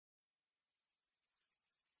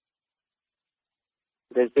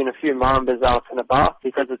There's been a few mambas out and about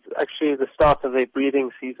because it's actually the start of their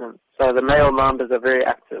breeding season. So the male mambas are very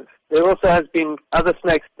active. There also has been other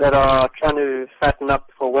snakes that are trying to fatten up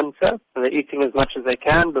for winter. So they're eating as much as they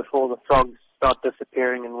can before the frogs start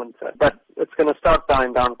disappearing in winter. But it's going to start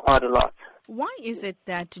dying down quite a lot. Why is it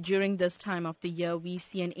that during this time of the year we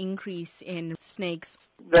see an increase in snakes?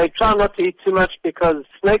 They try not to eat too much because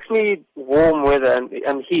snakes need warm weather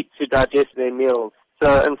and heat to digest their meals.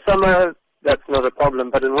 So in summer, that's not a problem.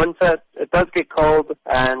 But in winter, it does get cold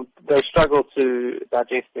and they struggle to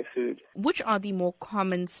digest their food. Which are the more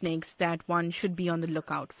common snakes that one should be on the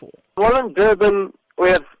lookout for? Well, in Durban, we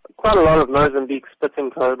have quite a lot of Mozambique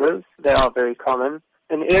spitting cobras. They are very common.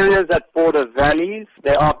 In areas that border valleys,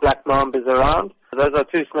 there are black mambas around. Those are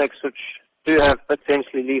two snakes which do have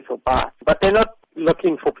potentially lethal bites. But they're not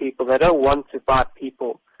looking for people. They don't want to bite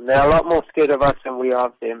people. They're a lot more scared of us than we are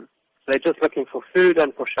of them. So they're just looking for food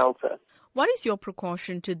and for shelter. What is your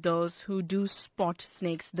precaution to those who do spot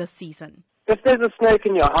snakes this season? If there's a snake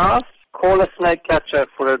in your house, call a snake catcher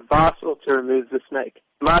for advice or to remove the snake.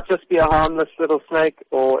 It might just be a harmless little snake,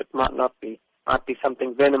 or it might not be. It might be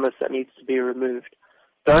something venomous that needs to be removed.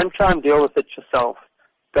 Don't try and deal with it yourself.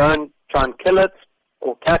 Don't try and kill it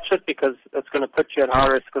or catch it because it's going to put you at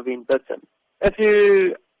high risk of being bitten. If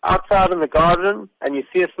you're outside in the garden and you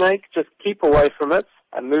see a snake, just keep away from it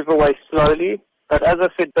and move away slowly. But as I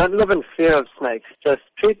said, don't live in fear of snakes. Just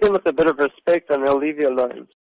treat them with a bit of respect and they'll leave you alone.